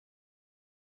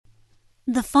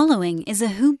The following is a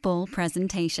Hoop Ball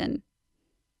presentation.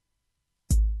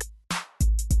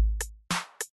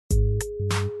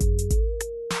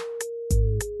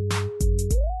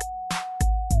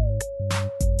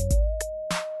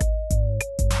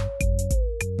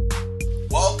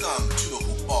 Welcome to the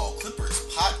Hoop Ball Clippers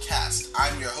podcast.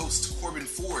 I'm your host, Corbin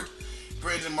Ford.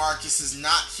 Brandon Marcus is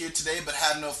not here today, but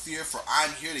have no fear, for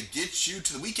I'm here to get you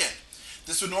to the weekend.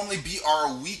 This would normally be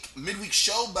our midweek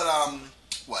show, but I'm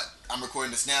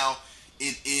recording this now.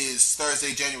 It is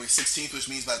Thursday, January 16th, which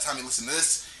means by the time you listen to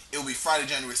this, it will be Friday,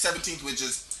 January 17th, which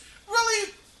is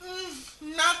really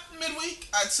not midweek.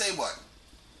 I'd say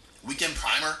weekend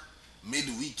primer,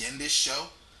 midweekendish show.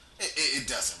 It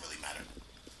doesn't really matter.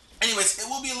 Anyways, it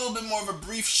will be a little bit more of a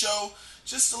brief show,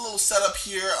 just a little setup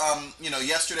here.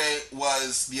 Yesterday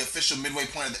was the official midway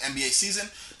point of the NBA season,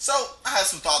 so I had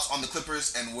some thoughts on the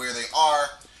Clippers and where they are,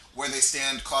 where they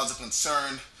stand, cause of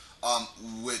concern,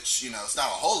 which, it's not a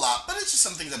whole lot, but it's just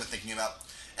some things I've been thinking about.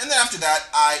 And then after that,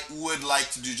 I would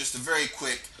like to do just a very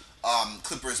quick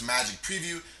Clippers Magic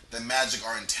preview. The Magic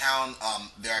are in town.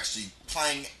 They're actually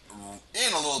playing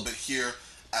in a little bit here.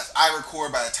 As I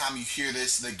record, by the time you hear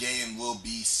this, the game will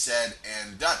be said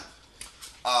and done.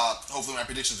 Hopefully my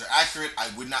predictions are accurate. I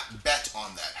would not bet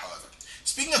on that, however.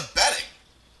 Speaking of betting,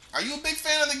 are you a big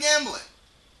fan of the gambling?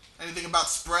 Anything about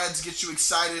spreads get you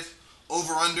excited?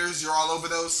 Over-unders, you're all over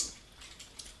those?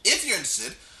 If you're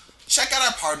interested, check out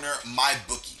our partner,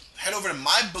 MyBookie. Head over to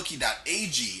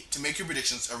mybookie.ag to make your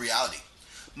predictions a reality.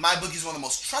 MyBookie is one of the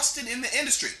most trusted in the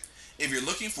industry. If you're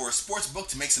looking for a sports book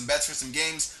to make some bets for some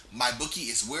games, MyBookie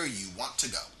is where you want to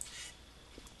go.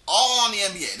 All on the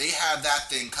NBA, they have that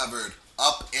thing covered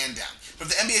up and down. But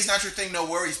if the NBA is not your thing, no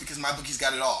worries, because MyBookie's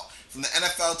got it all. From the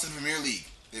NFL to the Premier League,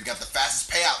 they've got the fastest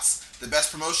payouts, the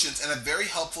best promotions, and a very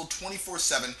helpful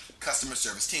 24/7 customer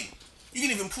service team. You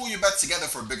can even pool your bets together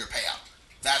for a bigger payout.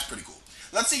 That's pretty cool.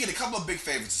 Let's see, get a couple of big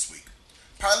favorites this week.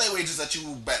 Parlay wagers that you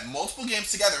will bet multiple games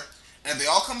together, and if they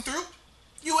all come through,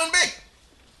 you win big.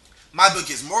 MyBookie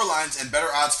has more lines and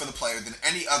better odds for the player than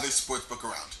any other sportsbook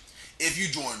around. If you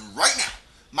join right now,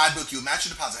 MyBookie will match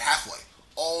your deposit halfway,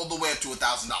 all the way up to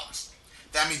 $1,000.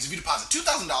 That means if you deposit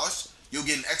 $2,000, you'll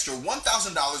get an extra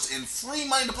 $1,000 in free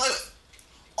money to play with.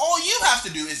 All you have to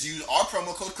do is use our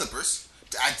promo code Clippers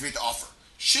to activate the offer.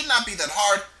 Should not be that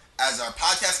hard, as our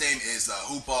podcast name is the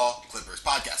Hoop Ball Clippers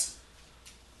Podcast.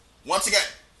 Once again,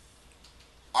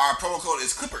 our promo code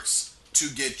is Clippers to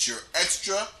get your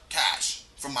extra cash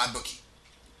from MyBookie.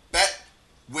 Bet,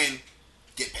 win,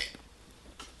 get paid.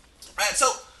 Alright,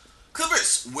 so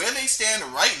Clippers, where they stand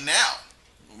right now,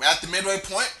 we're at the midway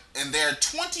point, and they're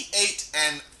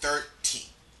 28-13.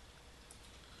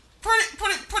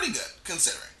 Pretty good,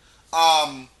 considering.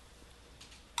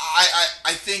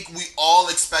 I think we all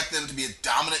expect them to be a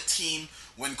dominant team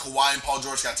when Kawhi and Paul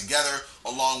George got together,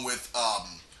 along with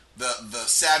the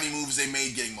savvy moves they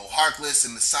made, getting Mo Harkless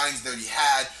and the signings that he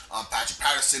had, Patrick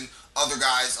Patterson, other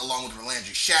guys, along with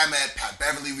Landry Shamet, Pat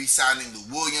Beverly re-signing, Lou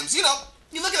Williams. You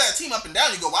look at that team up and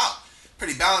down, you go, wow,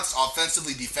 pretty balanced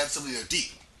offensively, defensively, they're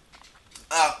deep.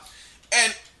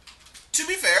 And to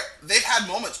be fair, they've had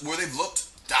moments where they've looked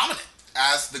dominant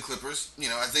as the Clippers,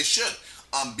 as they should,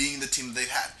 being the team that they've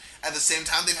had. At the same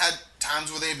time, they've had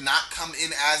times where they've not come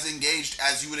in as engaged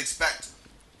as you would expect.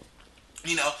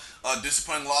 A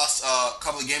disappointing loss a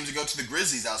couple of games ago to the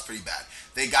Grizzlies, that was pretty bad.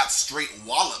 They got straight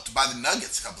walloped by the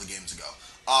Nuggets a couple of games ago,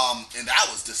 and that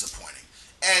was disappointing.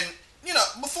 And,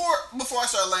 before I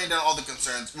start laying down all the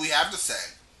concerns, we have to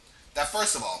say that,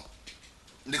 first of all,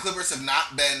 the Clippers have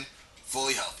not been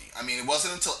fully healthy. I mean, it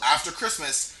wasn't until after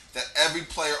Christmas that every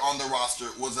player on the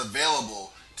roster was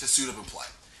available to suit up and play.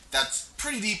 That's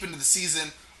pretty deep into the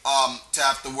season to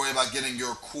have to worry about getting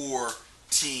your core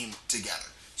team together.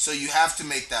 So you have to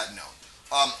make that known.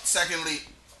 Secondly,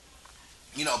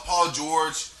 Paul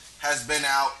George has been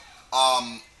out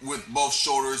with both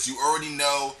shoulders. You already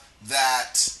know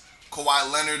that Kawhi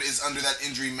Leonard is under that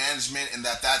injury management and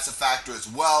that's a factor as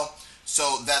well.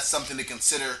 So that's something to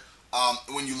consider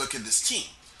when you look at this team.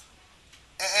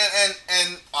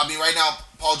 And I mean, right now,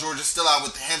 Paul George is still out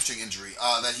with the hamstring injury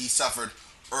that he suffered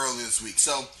earlier this week.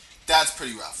 So that's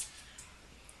pretty rough.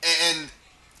 And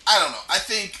I don't know. I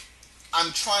think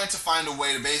I'm trying to find a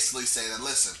way to basically say that,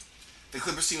 listen, the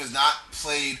Clippers team has not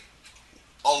played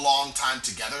a long time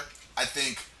together. I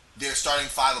think their starting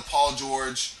five of Pat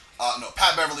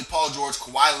Beverly, Paul George,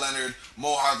 Kawhi Leonard,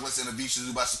 Mo Harkless, and Ivica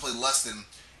Zubac played less than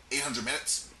 800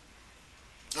 minutes.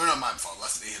 Or no, my fault,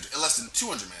 less than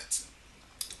 200 minutes.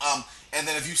 And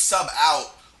then if you sub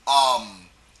out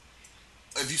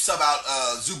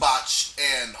Zubac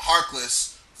and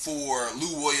Harkless for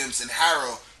Lou Williams and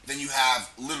Harrow, then you have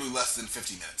literally less than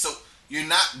 50 minutes. So you're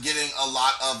not getting a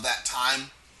lot of that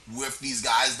time with these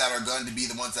guys that are going to be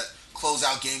the ones that close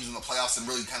out games in the playoffs and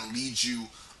really kind of lead you,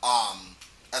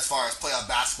 as far as playoff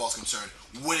basketball is concerned,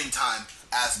 winning time,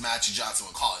 as Magic Johnson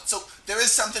would call it. So there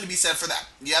is something to be said for that.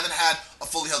 You haven't had a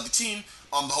fully healthy team.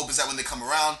 The hope is that when they come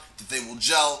around, that they will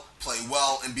gel, play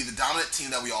well, and be the dominant team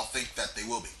that we all think that they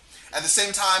will be. At the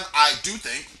same time, I do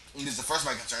think, and this is the first of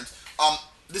my concerns,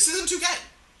 this isn't 2K.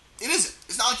 It isn't.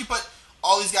 It's not like you put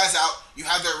all these guys out, you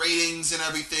have their ratings and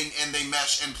everything, and they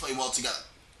mesh and play well together.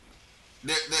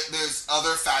 There's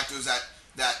other factors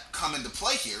that come into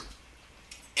play here,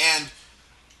 and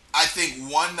I think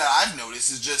one that I've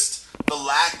noticed is just the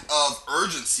lack of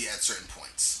urgency at certain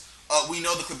points. We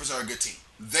know the Clippers are a good team.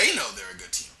 They know they're a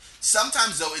good team.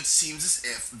 Sometimes, though, it seems as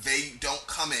if they don't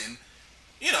come in,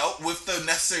 with the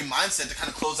necessary mindset to kind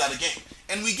of close out a game.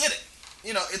 And we get it.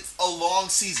 It's a long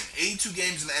season, 82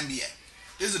 games in the NBA.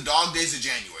 There's a dog days of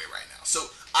January right now. So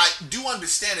I do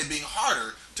understand it being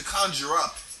harder to conjure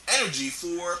up energy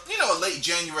for, a late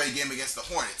January game against the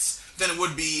Hornets than it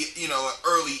would be, an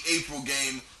early April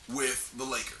game with the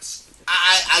Lakers.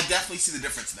 I definitely see the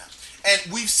difference in that.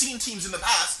 And we've seen teams in the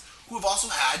past who have also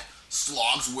had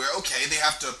slogs where, okay, they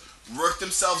have to work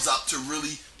themselves up to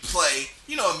really play,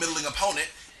 a middling opponent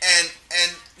and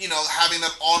having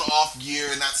that on-off gear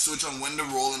and that switch on when to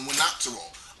roll and when not to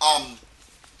roll.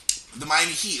 The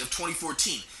Miami Heat of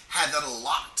 2014 had that a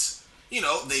lot.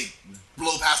 They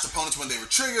blow past opponents when they were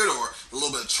triggered, or a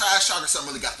little bit of trash talk or something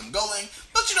really got them going.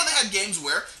 But, they had games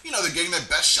where, they're getting their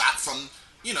best shot from,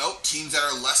 teams that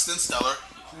are less than stellar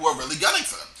who are really gunning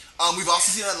for them. We've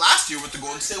also seen that last year with the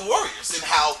Golden State Warriors and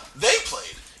how they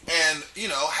played. And,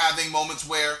 having moments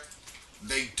where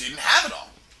they didn't have it all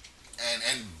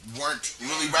and weren't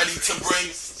really ready to bring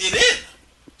it in.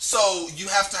 So you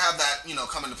have to have that,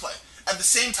 come into play. At the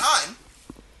same time,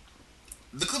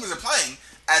 the Clippers are playing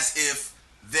as if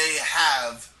they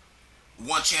have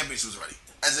won championships already,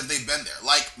 as if they've been there,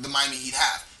 like the Miami Heat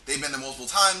have. They've been there multiple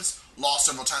times, lost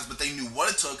several times, but they knew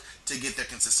what it took to get there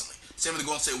consistently. Same with the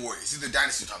Golden State Warriors. These are the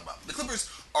dynasty we're talking about. The Clippers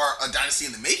are a dynasty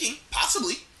in the making,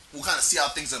 possibly. We'll kind of see how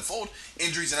things unfold.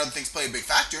 Injuries and other things play a big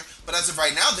factor, but as of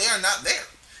right now, they are not there.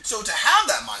 So to have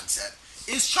that mindset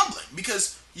is troubling,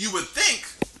 because you would think,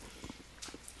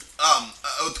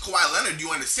 with Kawhi Leonard,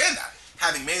 you understand that.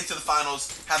 Having made it to the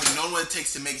finals, having known what it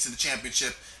takes to make it to the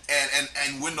championship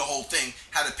and win the whole thing,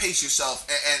 how to pace yourself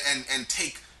and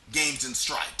take games in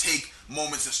stride, take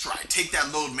moments in stride, take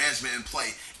that load management in play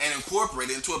and incorporate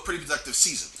it into a pretty productive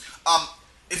season.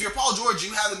 If you're Paul George,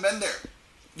 you haven't been there.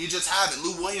 You just haven't.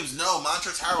 Lou Williams, no.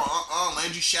 Montrezl Harrell,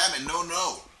 Landry Shamet, no.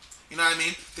 You know what I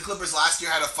mean? The Clippers last year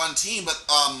had a fun team, but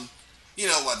you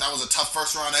know what? That was a tough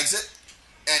first round exit,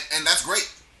 and that's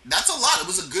great. That's a lot. It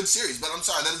was a good series, but I'm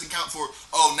sorry, that doesn't count for,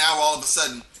 now all of a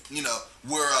sudden,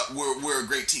 we're a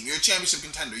great team. You're a championship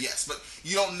contender, yes, but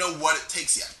you don't know what it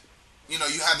takes yet. You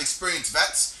have experienced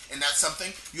vets, and that's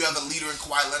something. You have a leader in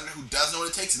Kawhi Leonard who does know what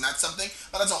it takes, and that's something.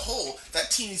 But as a whole,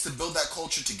 that team needs to build that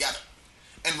culture together.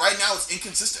 And right now, it's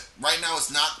inconsistent. Right now,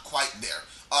 it's not quite there.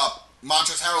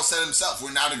 Montrezl Harrell said himself,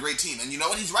 we're not a great team. And you know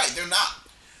what? He's right. They're not.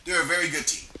 They're a very good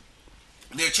team.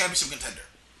 They're a championship contender.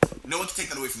 No one can take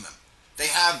that away from them. They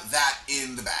have that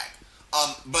in the bag.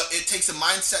 But it takes a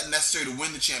mindset necessary to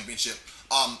win the championship,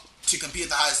 to compete at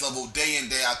the highest level day in,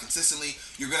 day out consistently.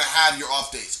 You're going to have your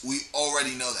off days. We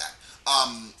already know that.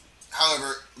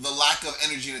 However, the lack of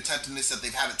energy and attentiveness that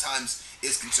they've had at times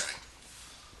is concerning.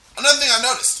 Another thing I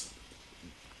noticed,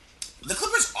 the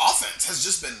Clippers' offense has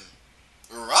just been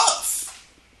rough.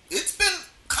 It's been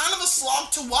kind of a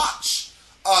slog to watch.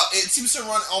 It seems to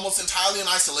run almost entirely in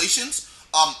isolations.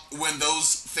 When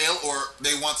those fail or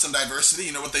they want some diversity,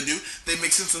 you know what they do? They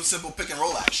mix in some simple pick and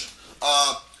roll action.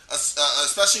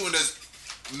 Especially when there's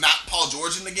not Paul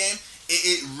George in the game,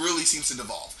 it really seems to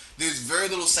devolve. There's very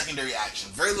little secondary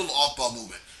action, very little off-ball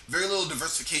movement, very little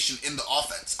diversification in the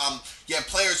offense. You have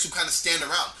players who kind of stand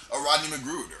around, a Rodney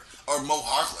McGruder or Mo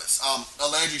Harkless, a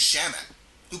Landry Shamet,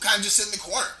 who kind of just sit in the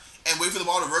corner and wait for the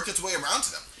ball to work its way around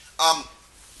to them.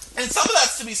 And some of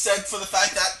that's to be said for the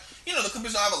fact that, the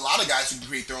Clippers don't have a lot of guys who can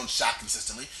create their own shot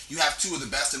consistently. You have two of the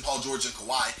best in Paul George and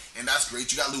Kawhi, and that's great.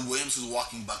 You got Lou Williams, who's a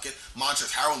walking bucket.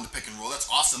 Montrezl Harrell in the pick and roll. That's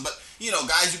awesome. But,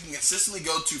 guys you can consistently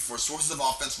go to for sources of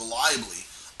offense reliably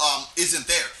isn't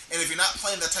there. And if you're not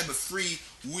playing that type of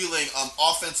free-wheeling,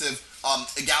 offensive,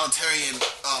 egalitarian,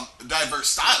 diverse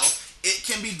style, it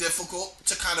can be difficult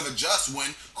to kind of adjust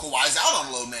when Kawhi's out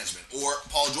on load management or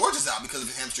Paul George is out because of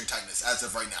his hamstring tightness as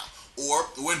of right now, or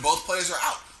when both players are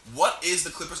out. What is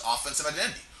the Clippers' offensive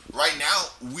identity? Right now,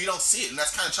 we don't see it, and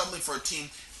that's kind of troubling for a team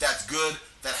that's good,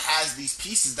 that has these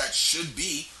pieces that should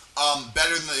be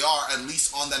better than they are, at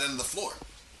least on that end of the floor.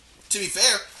 To be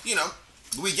fair,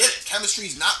 we get it.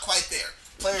 Chemistry's not quite there.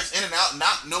 Players in and out,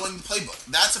 not knowing the playbook.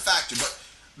 That's a factor. But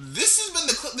this has been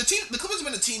the team. The Clippers have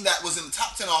been a team that was in the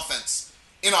top 10 in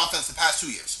offense the past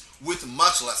 2 years with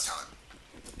much less talent.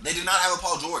 They did not have a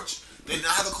Paul George. They did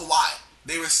not have a Kawhi.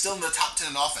 They were still in the top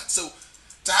 10 in offense. So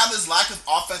to have this lack of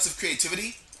offensive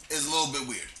creativity is a little bit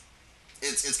weird.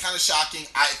 It's kind of shocking.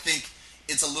 I think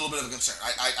it's a little bit of a concern.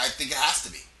 I think it has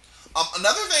to be.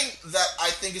 Another thing that I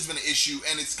think has been an issue,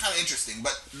 and it's kind of interesting,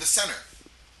 but the center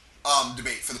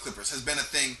debate for the Clippers has been a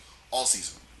thing all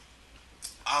season.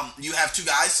 You have two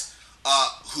guys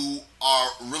who are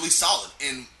really solid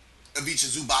in Ivica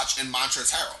Zubac and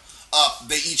Montrezl Harrell.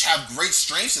 They each have great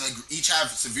strengths and they each have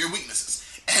severe weaknesses.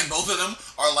 And both of them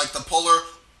are like the polar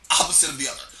opposite of the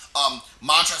other.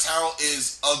 Montrezl Harrell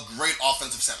is a great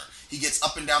offensive center. He gets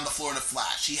up and down the floor in a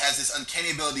flash. He has this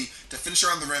uncanny ability to finish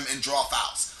around the rim and draw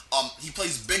fouls. He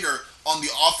plays bigger on the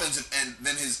offensive end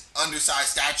than his undersized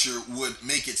stature would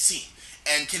make it seem,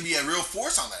 and can be a real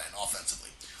force on that end offensively.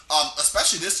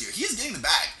 Especially this year. He is getting the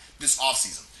bag this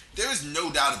offseason. There is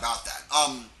no doubt about that.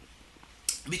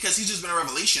 Because he's just been a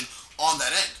revelation on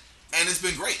that end. And it's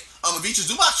been great. Ivica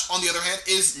Zubac, on the other hand,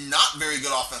 is not very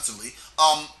good offensively.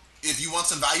 If you want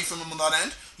some value from him on that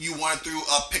end, you want it through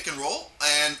a pick and roll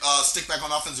and stick back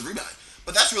on offensive rebounding.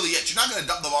 But that's really it. You're not going to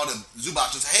dump the ball to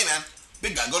Zubac and say, hey man,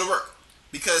 big guy, go to work.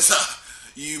 Because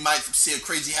you might see a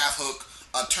crazy half hook,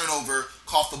 a turnover,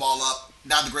 cough the ball up,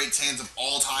 not the greatest hands of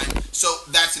all time. So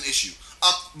that's an issue.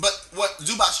 But what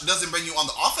Zubac doesn't bring you on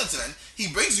the offensive end,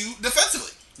 he brings you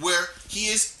defensively, where he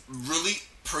is really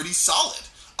pretty solid.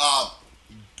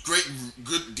 Great,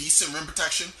 good, decent rim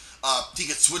protection. He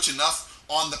can switch enough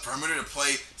on the perimeter to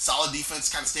play solid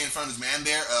defense, kind of stay in front of his man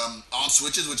there on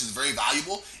switches, which is very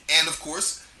valuable. And of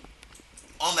course,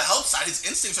 on the help side, his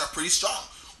instincts are pretty strong.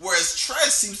 Whereas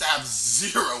Trez seems to have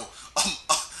zero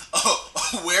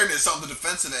awareness on the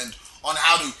defensive end on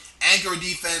how to anchor a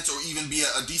defense or even be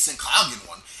a decent clogging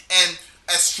one. And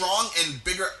as strong and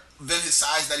bigger than his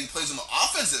size that he plays on the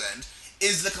offensive end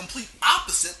is the complete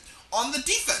opposite on the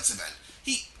defensive end.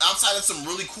 He, outside of some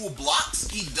really cool blocks,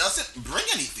 he doesn't bring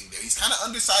anything there. He's kind of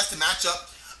undersized to match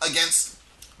up against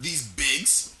these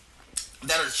bigs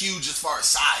that are huge as far as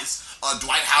size.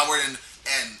 Dwight Howard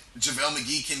and JaVale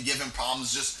McGee can give him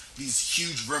problems. Just these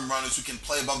huge rim runners who can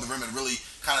play above the rim and really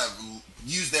kind of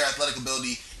use their athletic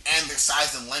ability and their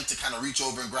size and length to kind of reach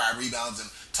over and grab rebounds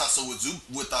and tussle with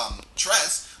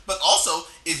Trez. But also,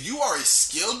 if you are a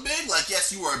skilled big, like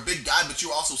yes, you are a big guy, but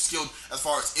you're also skilled as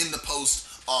far as in the post,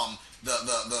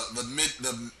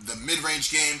 the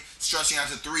mid-range game, stretching out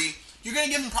to three, you're going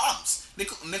to give him problems.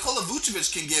 Nikola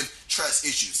Vucevic can give Trez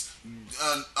issues.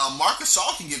 Marcus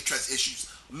Gasol can give Trez issues.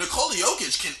 Nikola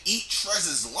Jokic can eat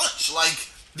Trez's lunch. Like,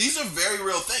 these are very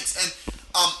real things. And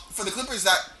for the Clippers,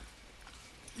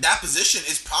 that position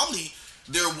is probably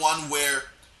their one where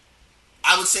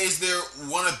I would say is their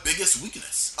one of biggest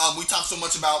weakness. We talk so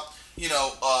much about,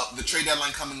 the trade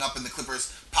deadline coming up and the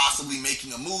Clippers possibly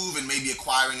making a move and maybe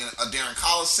acquiring a Darren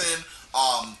Collison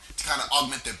to kind of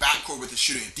augment their backcourt with the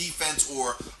shooting and defense,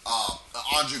 or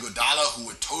Andre Iguodala, who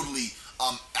would totally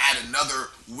add another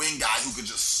wing guy who could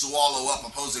just swallow up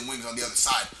opposing wings on the other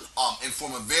side and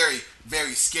form a very,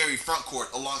 very scary front court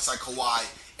alongside Kawhi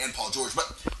and Paul George. But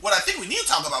what I think we need to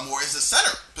talk about more is the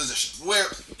center position, where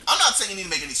I'm not saying you need to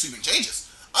make any sweeping changes.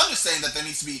 I'm just saying that there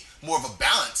needs to be more of a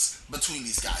balance between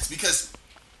these guys, because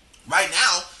right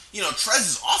now, Trez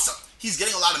is awesome. He's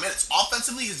getting a lot of minutes.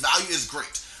 Offensively, his value is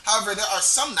great. However, there are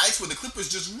some nights where the Clippers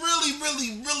just really,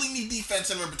 really, really need defense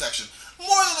and rim protection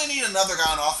more than they need another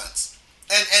guy on offense.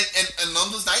 And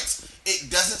on those nights, it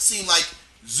doesn't seem like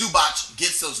Zubac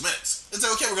gets those minutes. It's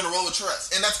like, okay, we're going to roll with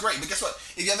Trez. And that's great. But guess what?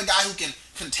 If you have a guy who can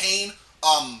contain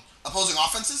opposing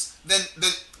offenses, then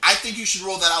I think you should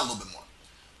roll that out a little bit more.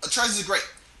 Trez is great.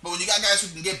 But when you got guys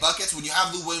who can get buckets, when you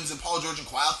have Lou Williams and Paul George and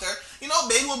Kawhi out there,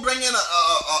 maybe we'll bring in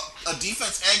a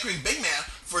defense anchoring big man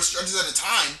for stretches at a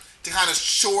time to kind of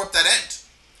shore up that end.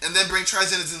 And then bring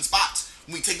Trez in spots.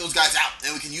 When we take those guys out,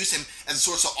 and we can use him as a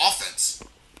source of offense.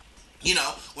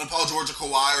 When Paul George or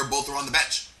Kawhi or both are on the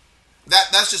bench.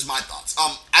 That's just my thoughts.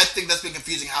 I think that's been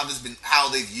confusing how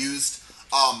they've used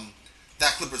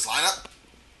that Clippers lineup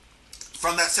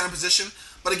from that center position.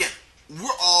 But again,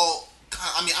 we're all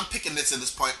I'm picking this at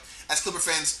this point. As Clipper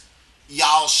fans,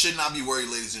 y'all should not be worried,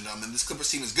 ladies and gentlemen. This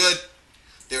Clippers team is good.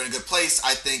 They're in a good place.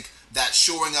 I think that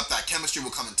shoring up that chemistry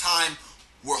will come in time.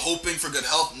 We're hoping for good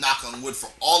health, knock on wood for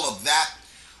all of that.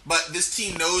 But this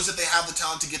team knows that they have the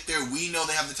talent to get there. We know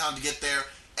they have the talent to get there.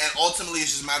 And ultimately,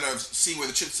 it's just a matter of seeing where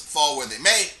the chips fall where they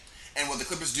may. and what the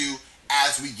Clippers do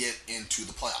as we get into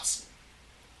the playoffs.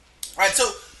 All right,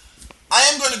 so I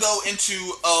am going to go into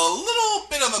a little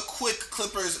bit of a quick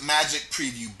Clippers Magic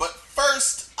preview, but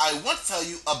first I want to tell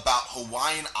you about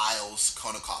Hawaiian Isles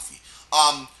Kona Coffee.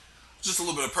 Just a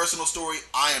little bit of personal story.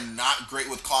 I am not great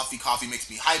with coffee. Coffee makes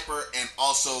me hyper and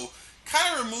also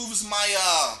kind of removes my,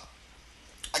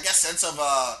 sense of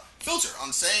filter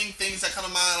on saying things that come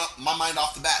to my mind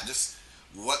off the bat. Just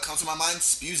what comes to my mind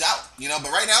spews out,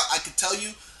 But right now, I could tell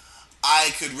you,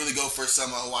 I could really go for some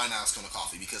Hawaiian Isles Kona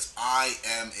Coffee because I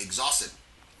am exhausted.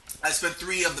 I spent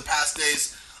 3 of the past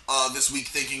days this week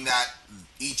thinking that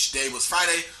each day was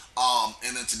Friday.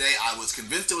 And then today I was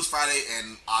convinced it was Friday,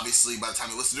 and obviously by the time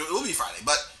you listen to it, it will be Friday.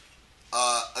 But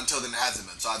until then, it hasn't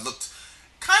been. So I looked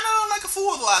kind of like a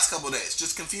fool the last couple of days,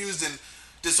 just confused and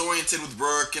disoriented with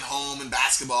work and home and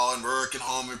basketball and work and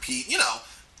home and repeat.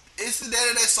 It's the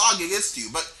day-to-day saga gets to you.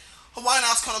 But Hawaiian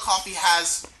Isles Kona Coffee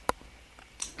has,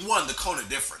 the Kona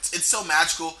difference. It's so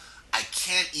magical, I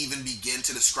can't even begin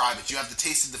to describe it. You have to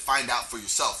taste it to find out for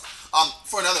yourself.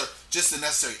 For another, just the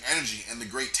necessary energy and the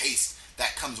great taste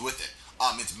that comes with it.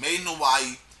 It's made in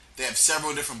Hawaii. They have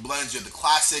several different blends. You have the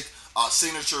classic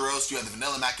signature roast. You have the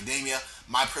vanilla macadamia.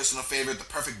 My personal favorite, the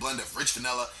perfect blend of rich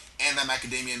vanilla and that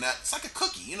macadamia nut. It's like a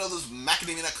cookie. Those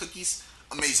macadamia nut cookies?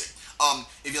 Amazing.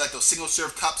 If you like those single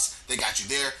serve cups, they got you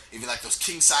there. If you like those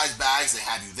king size bags, they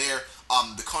have you there.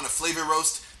 The Kona flavor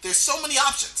roast. There's so many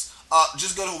options.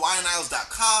 Just go to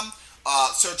HawaiianIsles.com.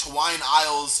 Search Hawaiian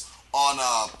Isles on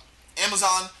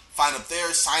Amazon. Find up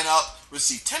there, sign up,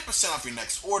 receive 10% off your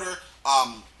next order.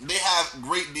 They have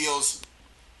great deals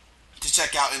to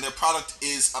check out, and their product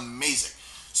is amazing.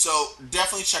 So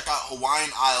definitely check out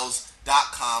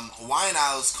HawaiianIsles.com. Hawaiian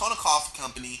Isles Kona Coffee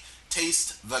Company.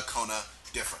 Taste the Kona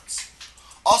difference.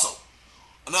 Also,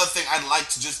 another thing I'd like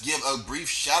to just give a brief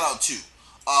shout out to.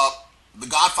 The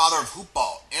godfather of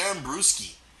hoopball, Aaron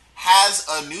Brewski, has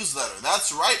a newsletter.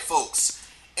 That's right, folks.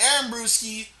 Aaron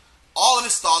Brewski, all of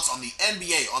his thoughts on the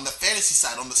NBA, on the fantasy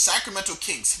side, on the Sacramento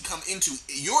Kings can come into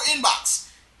your inbox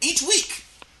each week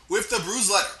with the Brews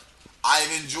letter.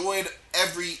 I've enjoyed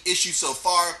every issue so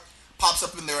far. Pops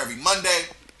up in there every Monday.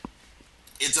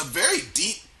 It's a very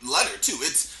deep letter, too.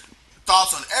 It's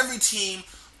thoughts on every team,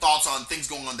 thoughts on things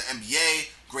going on in the NBA,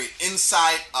 great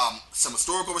insight, some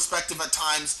historical perspective at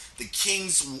times. The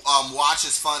Kings watch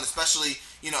is fun, especially,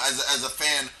 as a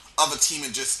fan of a team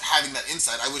and just having that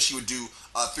insight. I wish he would do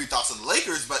 3 thoughts on the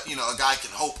Lakers, but, a guy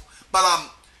can hope. But,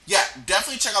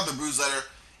 definitely check out the Brews letter.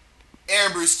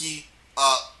 Aaron Brewski,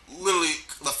 literally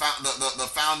the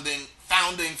founding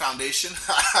foundation.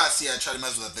 See, I tried to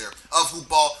mess with it there. Of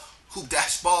hoopball,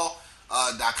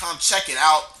 hoop-ball.com. Check it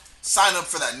out. Sign up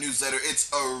for that newsletter.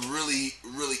 It's a really,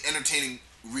 really entertaining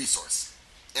resource.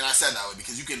 And I said that way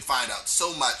because you can find out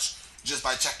so much just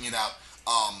by checking it out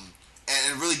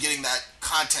and really getting that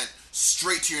content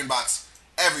straight to your inbox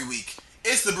every week.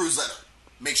 It's the Brews letter.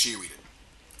 Make sure you read it.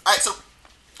 All right, so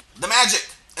the Magic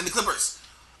and the Clippers.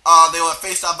 They will have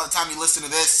faced off by the time you listen to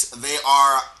this. They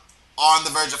are on the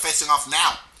verge of facing off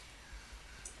now.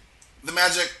 The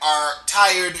Magic are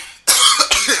tired.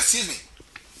 Excuse me.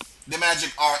 The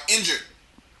Magic are injured.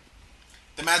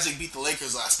 The Magic beat the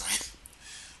Lakers last night,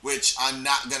 which I'm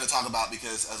not going to talk about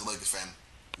because as a Lakers fan,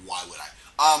 why would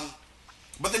I?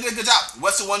 But they did a good job.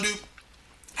 Weston Wondu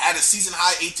had a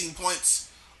season-high 18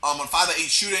 points on 5 of 8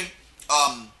 shooting.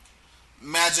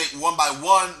 Magic won by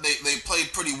 1. They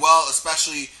played pretty well,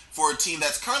 especially for a team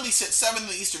that's currently sits 7th in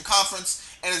the Eastern Conference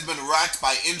and has been racked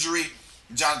by injury.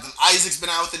 Jonathan Isaac's been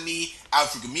out with a knee.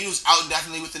 Alfred Camino's out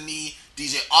indefinitely with a knee.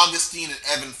 DJ Augustine and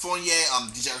Evan Fournier.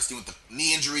 DJ Augustine with the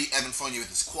knee injury. Evan Fournier with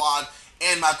his quad.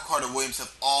 And Michael Carter-Williams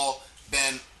have all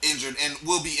been injured and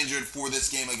will be injured for this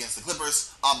game against the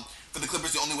Clippers. For the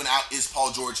Clippers, the only one out is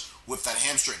Paul George with that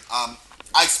hamstring. I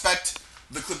expect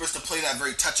the Clippers to play that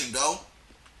very touch and go.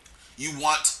 You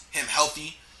want him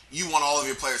healthy. You want all of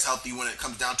your players healthy when it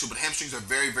comes down to it. But hamstrings are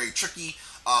very, very tricky.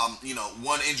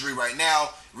 One injury right now,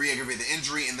 re-aggravate the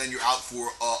injury, and then you're out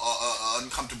for an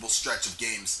uncomfortable stretch of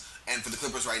games. And for the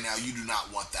Clippers right now, you do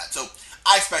not want that. So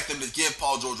I expect them to give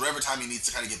Paul George whatever time he needs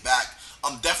to kind of get back.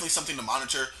 Definitely something to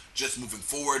monitor just moving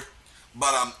forward.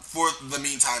 But for the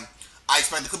meantime, I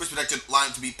expect the Clippers protected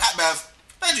line to be Pat Bev,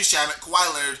 Landry Shamet,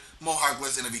 Kawhi Leonard, Mo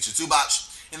Harkless, and Ivica Zubac.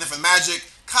 And then for Magic,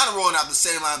 kind of rolling out the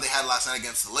same line they had last night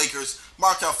against the Lakers.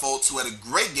 Markelle Fultz, who had a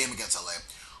great game against LA.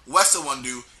 Weston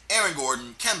Wondu, Aaron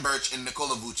Gordon, Kem Birch, and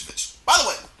Nikola Vucevic. By the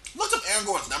way, looked up Aaron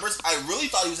Gordon's numbers. I really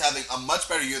thought he was having a much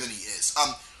better year than he is.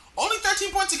 Only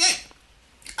 13 points a game.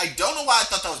 I don't know why I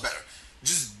thought that was better.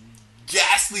 Just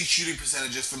ghastly shooting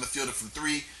percentages from the field and from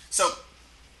 3. So,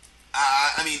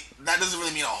 that doesn't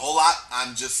really mean a whole lot.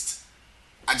 I'm just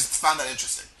I just found that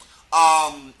interesting.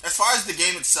 As far as the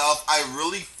game itself, I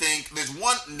really think there's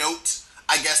one note,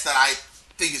 I guess, that I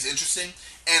think is interesting,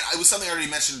 and it was something I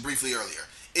already mentioned briefly earlier.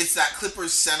 It's that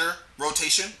Clippers center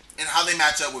rotation and how they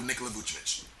match up with Nikola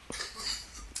Vucevic.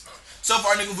 So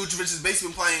far, Nikola Vucevic has basically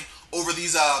been playing over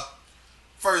these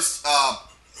first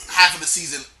half of the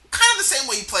season kind of the same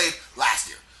way he played last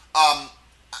year.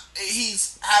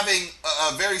 He's having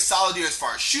a very solid year as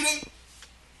far as shooting.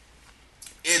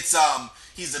 It's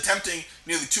he's attempting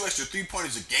nearly 2 extra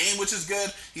 3-pointers a game, which is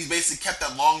good. He's basically kept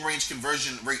that long range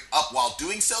conversion rate up while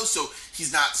doing so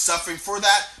he's not suffering for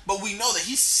that. But we know that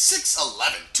he's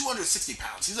 6'11", 260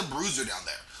 pounds. He's a bruiser down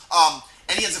there.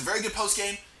 And he has a very good post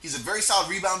game. He's a very solid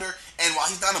rebounder. And while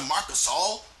he's not a Marc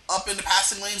Gasol up in the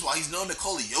passing lanes, while he's no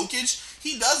Nikola Jokic,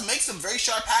 he does make some very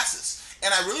sharp passes.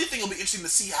 And I really think it'll be interesting to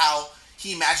see how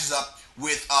he matches up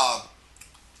with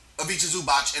Ivica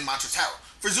Zubac and Montrezl Harrell.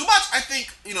 For Zubac, I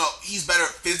think he's better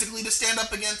physically to stand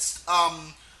up against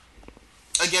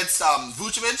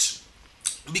Vucevic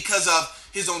because of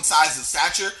his own size and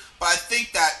stature. But I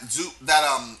think that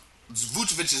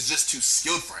Vucevic is just too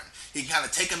skilled for him. He can kind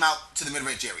of take him out to the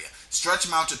mid-range area, stretch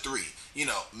him out to three,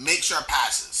 make sharp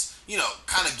passes,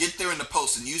 kind of get there in the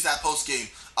post and use that post game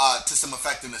to some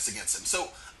effectiveness against him. So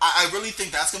I really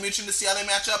think that's going to be interesting to see how they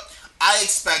match up. I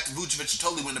expect Vucevic to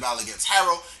totally win the battle against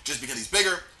Harrell just because he's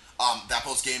bigger. That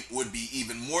post game would be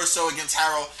even more so against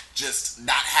Harrell, just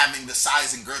not having the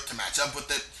size and girth to match up with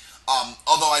it.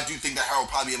 Although I do think that Harrell will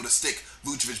probably be able to stick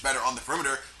Vucevic better on the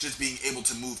perimeter, just being able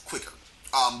to move quicker.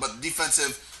 But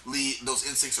defensively, those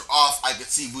instincts are off. I could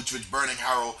see Vucevic burning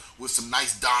Harrell with some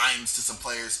nice dimes to some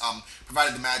players,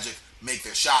 provided the Magic make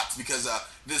their shots. Because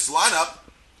this lineup,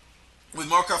 with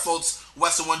Markelle Fultz,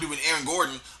 Wes Iwundu, and Aaron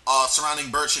Gordon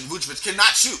surrounding Birch and Vucevic,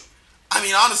 cannot shoot. I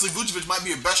mean, honestly, Vucevic might be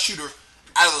your best shooter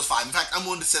out of those five. In fact, I'm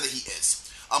willing to say that he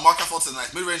is. Markelle Fultz has a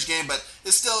nice mid-range game, but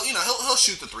it's still, he'll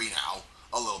shoot the three now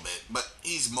a little bit, but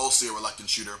he's mostly a reluctant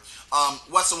shooter.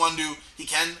 Wes Iwundu, he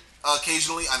can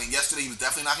occasionally. I mean, yesterday he was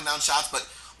definitely knocking down shots, but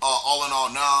all in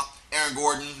all, nah. Aaron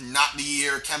Gordon, not the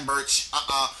year. Kem Birch,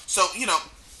 So,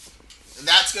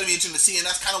 that's going to be interesting to see, and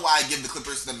that's kind of why I give the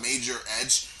Clippers the major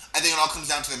edge. I think it all comes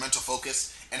down to their mental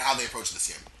focus and how they approach this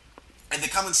game. If they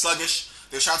come in sluggish,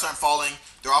 their shots aren't falling,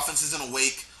 their offense isn't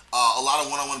awake, a lot of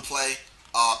one-on-one play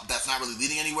that's not really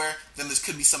leading anywhere, then this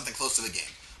could be something close to the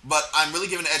game. But I'm really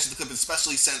giving the edge to the Clippers,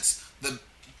 especially since this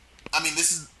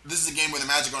is a game where the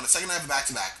Magic are on the second half of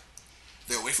back-to-back.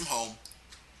 They're away from home.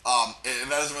 And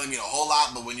that doesn't really mean a whole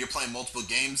lot, but when you're playing multiple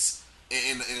games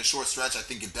in a short stretch, I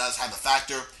think it does have a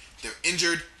factor. They're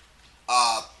injured.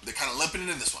 They're kind of limping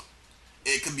into this one.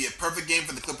 It could be a perfect game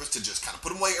for the Clippers to just kind of put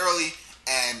them away early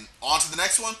and on to the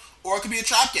next one, or it could be a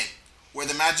trap game where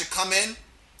the Magic come in,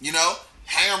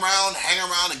 hang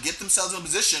around, and get themselves in a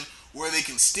position where they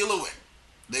can steal a win.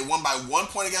 They won by 1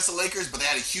 point against the Lakers, but they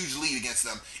had a huge lead against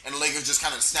them, and the Lakers just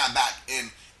kind of snap back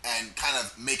and kind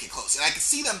of make it close. And I can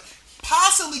see them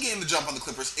possibly getting the jump on the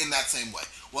Clippers in that same way.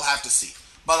 We'll have to see.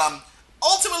 But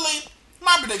ultimately,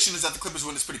 my prediction is that the Clippers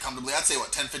win this pretty comfortably. I'd say,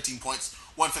 10, 15 points,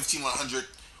 115, 100,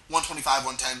 125,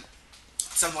 110.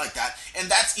 Something like that. And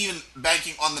that's even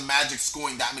banking on the Magic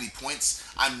scoring that many points.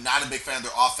 I'm not a big fan of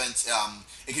their offense.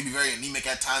 It can be very anemic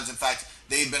at times. In fact,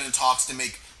 they've been in talks to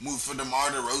make moves for DeMar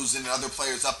DeRozan and other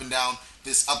players up and down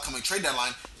this upcoming trade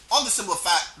deadline on the simple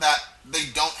fact that they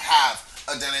don't have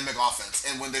a dynamic offense.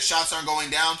 And when their shots aren't going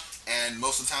down, and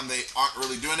most of the time they aren't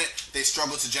really doing it, they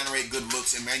struggle to generate good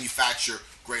looks and manufacture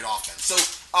great offense. So,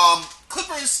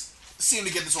 Clippers seem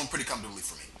to get this one pretty comfortably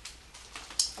for me.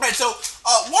 Right, so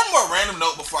one more random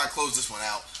note before I close this one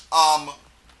out.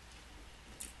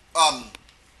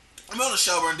 Mona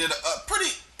Shelburne did a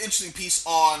pretty interesting piece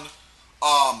on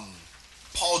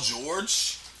Paul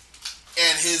George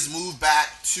and his move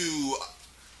back to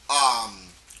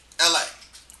LA.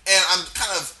 And I'm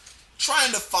kind of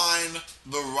trying to find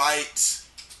the right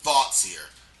thoughts here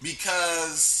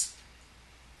because,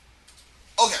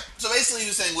 okay, so basically he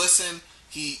was saying, listen,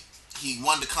 he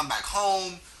wanted to come back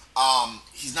home.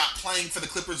 He's not playing for the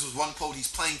Clippers was one quote. He's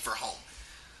playing for home.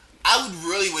 I would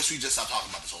really wish we just stopped talking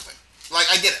about this whole thing. Like,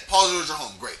 I get it. Paul George, you're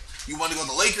home. Great. You wanted to go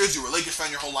to the Lakers. You were a Lakers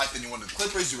fan your whole life. Then you went to the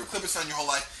Clippers. You were a Clippers fan your whole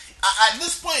life. At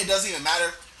this point, it doesn't even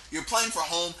matter. You're playing for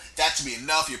home. That should be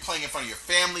enough. You're playing in front of your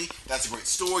family. That's a great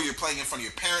story. You're playing in front of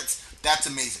your parents. That's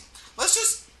amazing. Let's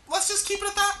just keep it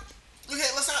at that. Okay,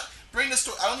 let's not bring the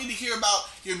story. I don't need to hear about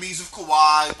your meetings with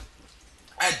Kawhi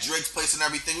at Drake's place and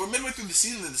everything. We're midway through the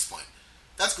season at this point.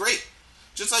 That's great.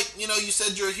 Just like, you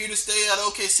said you're here to stay at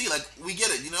OKC. Like, we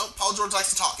get it, Paul George likes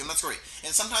to talk, and that's great.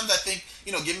 And sometimes I think,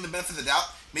 give him the benefit of the doubt,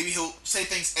 maybe he'll say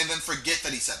things and then forget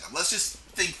that he said them. Let's just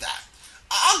think that.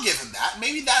 I'll give him that.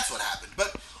 Maybe that's what happened.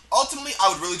 But ultimately, I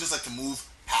would really just like to move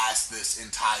past this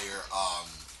entire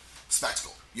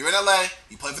spectacle. You're in LA,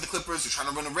 you play for the Clippers, you're trying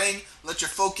to win a ring. Let your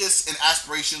focus and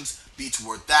aspirations be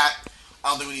toward that. I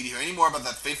don't think we need to hear any more about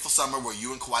that fateful summer where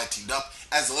you and Kawhi teamed up.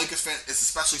 As a Lakers fan, it's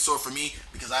especially sore for me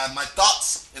because I have my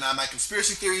thoughts and I have my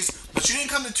conspiracy theories, but you didn't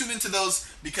come to tune into those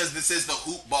because this is the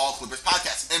Hoop Ball Clippers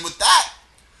podcast. And with that,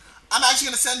 I'm actually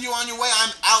going to send you on your way.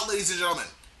 I'm out, ladies and gentlemen.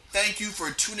 Thank you for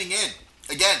tuning in.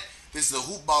 Again, this is the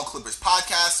Hoop Ball Clippers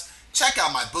podcast. Check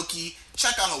out my bookie.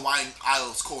 Check out Hawaiian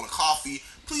Isles Cold and Coffee.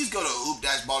 Please go to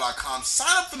hoop-ball.com. Sign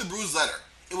up for the Bruise Letter.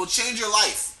 It will change your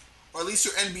life, or at least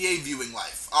your NBA viewing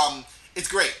life. It's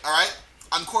great, all right?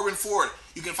 I'm Corbin Ford.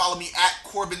 You can follow me at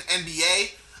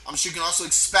CorbinNBA. I'm sure you can also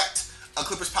expect a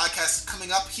Clippers podcast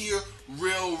coming up here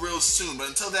real soon. But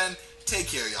until then, take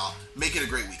care, y'all. Make it a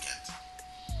great weekend.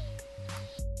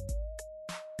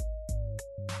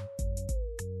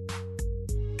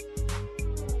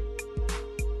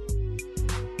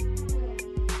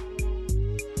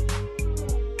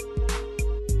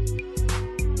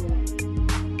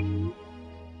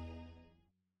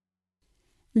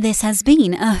 This has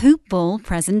been a Hoop Ball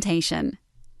presentation.